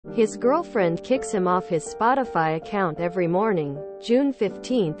His girlfriend kicks him off his Spotify account every morning. June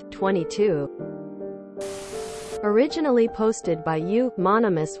 15, 22. Originally posted by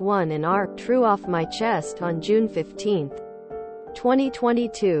Mononymous1 in R. True Off My Chest on June 15,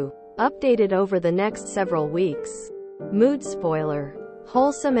 2022. Updated over the next several weeks. Mood spoiler.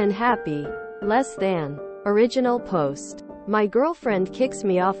 Wholesome and happy. Less than. Original post. My girlfriend kicks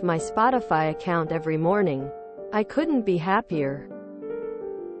me off my Spotify account every morning. I couldn't be happier.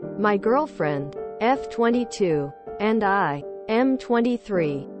 My girlfriend, F22, and I,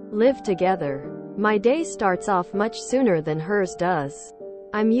 M23, live together. My day starts off much sooner than hers does.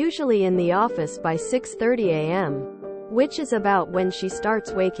 I'm usually in the office by 6:30 a.m., which is about when she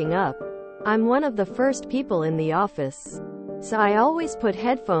starts waking up. I'm one of the first people in the office, so I always put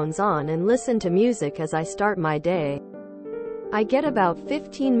headphones on and listen to music as I start my day. I get about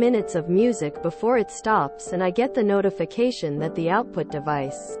 15 minutes of music before it stops and I get the notification that the output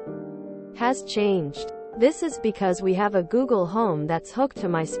device has changed. This is because we have a Google Home that's hooked to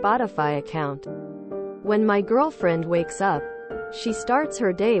my Spotify account. When my girlfriend wakes up, she starts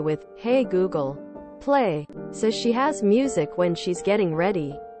her day with, "Hey Google, play," so she has music when she's getting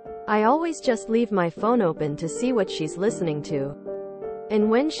ready. I always just leave my phone open to see what she's listening to.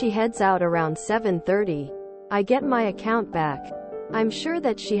 And when she heads out around 7:30, I get my account back. I'm sure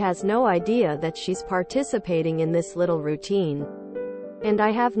that she has no idea that she's participating in this little routine. And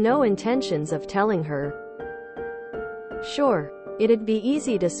I have no intentions of telling her. Sure, it'd be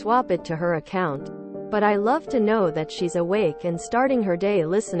easy to swap it to her account, but I love to know that she's awake and starting her day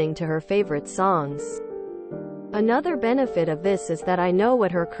listening to her favorite songs. Another benefit of this is that I know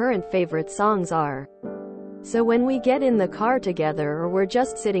what her current favorite songs are. So when we get in the car together or we're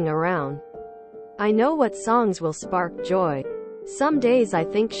just sitting around, I know what songs will spark joy. Some days I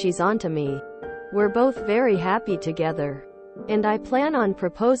think she's onto me. We're both very happy together. And I plan on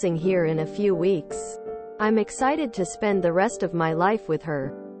proposing here in a few weeks. I'm excited to spend the rest of my life with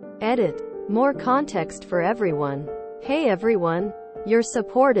her. Edit. More context for everyone. Hey everyone. Your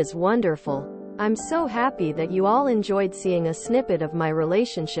support is wonderful. I'm so happy that you all enjoyed seeing a snippet of my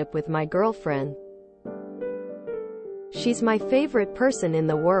relationship with my girlfriend. She's my favorite person in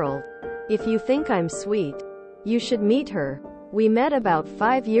the world. If you think I'm sweet, you should meet her. We met about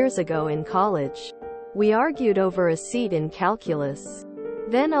 5 years ago in college. We argued over a seat in calculus.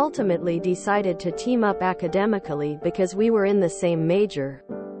 Then ultimately decided to team up academically because we were in the same major.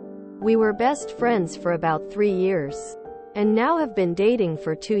 We were best friends for about 3 years. And now have been dating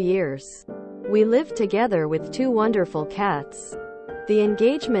for 2 years. We live together with 2 wonderful cats. The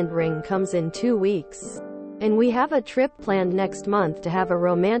engagement ring comes in 2 weeks. And we have a trip planned next month to have a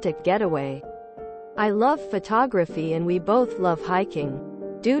romantic getaway. I love photography and we both love hiking.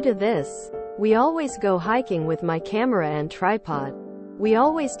 Due to this, we always go hiking with my camera and tripod. We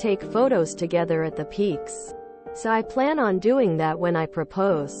always take photos together at the peaks. So I plan on doing that when I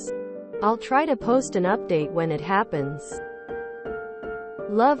propose. I'll try to post an update when it happens.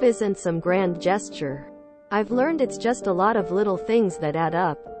 Love isn't some grand gesture. I've learned it's just a lot of little things that add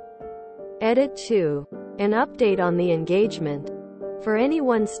up. Edit 2. An update on the engagement. For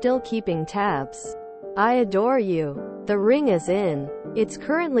anyone still keeping tabs, I adore you. The ring is in. It's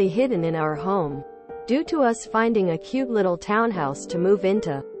currently hidden in our home. Due to us finding a cute little townhouse to move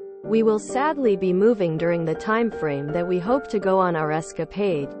into, we will sadly be moving during the time frame that we hope to go on our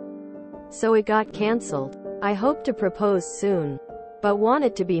escapade. So it got cancelled. I hope to propose soon, but want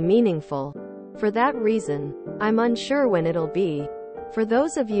it to be meaningful. For that reason, I'm unsure when it'll be. For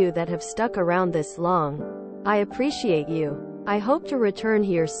those of you that have stuck around this long, I appreciate you. I hope to return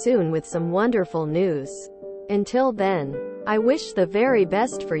here soon with some wonderful news. Until then, I wish the very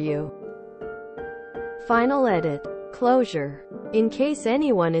best for you. Final edit. Closure. In case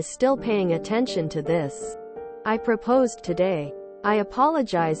anyone is still paying attention to this, I proposed today. I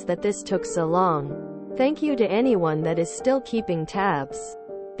apologize that this took so long. Thank you to anyone that is still keeping tabs.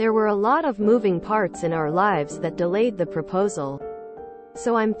 There were a lot of moving parts in our lives that delayed the proposal.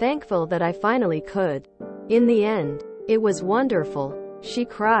 So I'm thankful that I finally could. In the end, it was wonderful. She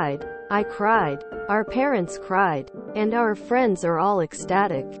cried. I cried. Our parents cried. And our friends are all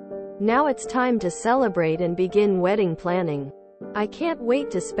ecstatic. Now it's time to celebrate and begin wedding planning. I can't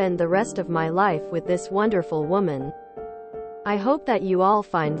wait to spend the rest of my life with this wonderful woman. I hope that you all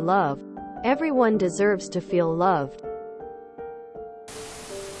find love. Everyone deserves to feel loved.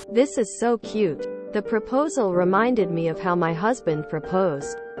 This is so cute. The proposal reminded me of how my husband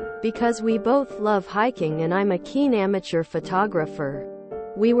proposed. Because we both love hiking and I'm a keen amateur photographer.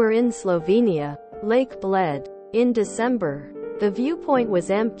 We were in Slovenia, Lake Bled, in December. The viewpoint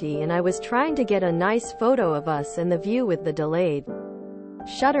was empty and I was trying to get a nice photo of us and the view with the delayed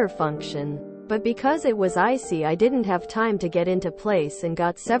shutter function. But because it was icy, I didn't have time to get into place and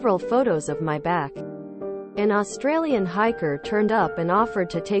got several photos of my back. An Australian hiker turned up and offered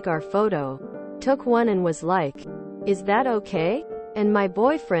to take our photo. Took one and was like, "Is that okay?" And my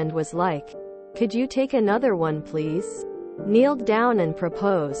boyfriend was like, "Could you take another one please?" Kneeled down and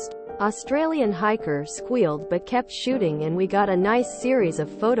proposed. Australian hiker squealed but kept shooting, and we got a nice series of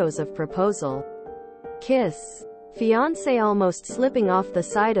photos of proposal. Kiss. Fiancé almost slipping off the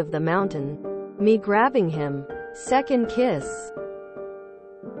side of the mountain. Me grabbing him. Second kiss.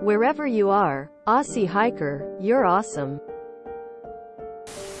 Wherever you are, Aussie hiker, you're awesome.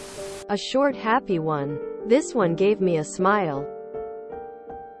 A short happy one. This one gave me a smile.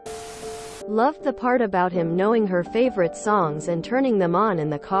 Loved the part about him knowing her favorite songs and turning them on in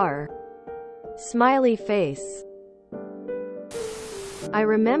the car. Smiley face. I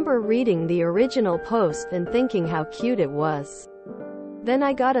remember reading the original post and thinking how cute it was. Then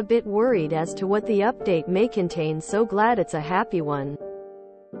I got a bit worried as to what the update may contain, so glad it's a happy one.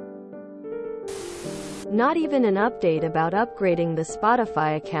 Not even an update about upgrading the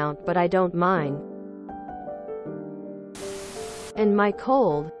Spotify account, but I don't mind. And my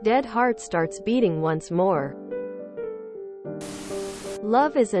cold, dead heart starts beating once more.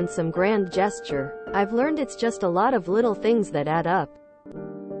 Love isn't some grand gesture. I've learned it's just a lot of little things that add up.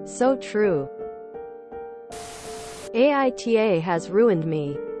 So true. AITA has ruined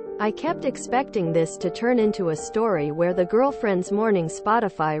me. I kept expecting this to turn into a story where the girlfriend's morning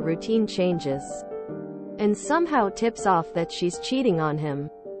Spotify routine changes and somehow tips off that she's cheating on him.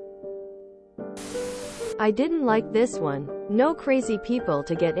 I didn't like this one. No crazy people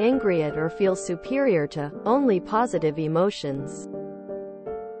to get angry at or feel superior to, only positive emotions.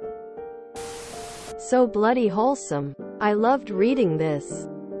 So bloody wholesome. I loved reading this.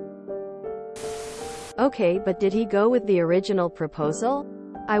 Okay, but did he go with the original proposal?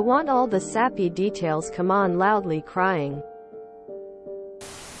 I want all the sappy details. Come on, loudly crying.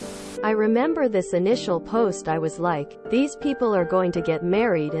 I remember this initial post. I was like, these people are going to get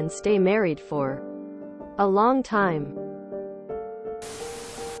married and stay married for a long time.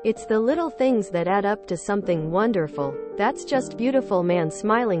 It's the little things that add up to something wonderful. That's just beautiful. Man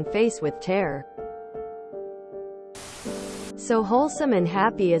smiling face with terror. So wholesome and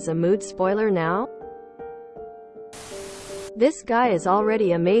happy is a mood spoiler now? This guy is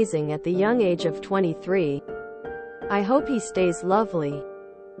already amazing at the young age of 23. I hope he stays lovely.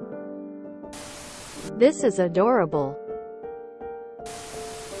 This is adorable.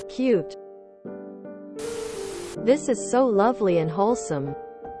 Cute. This is so lovely and wholesome.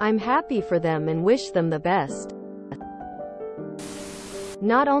 I'm happy for them and wish them the best.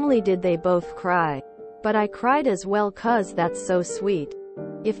 Not only did they both cry, but I cried as well, 'cause that's so sweet.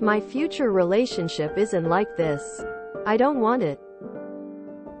 If my future relationship isn't like this, I don't want it.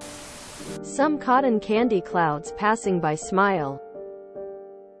 Some cotton candy clouds passing by smile.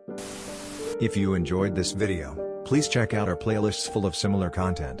 If you enjoyed this video, please check out our playlists full of similar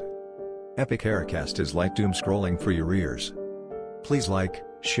content. Epic Haircast is like doom scrolling for your ears. Please like,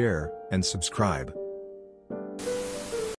 share, and subscribe.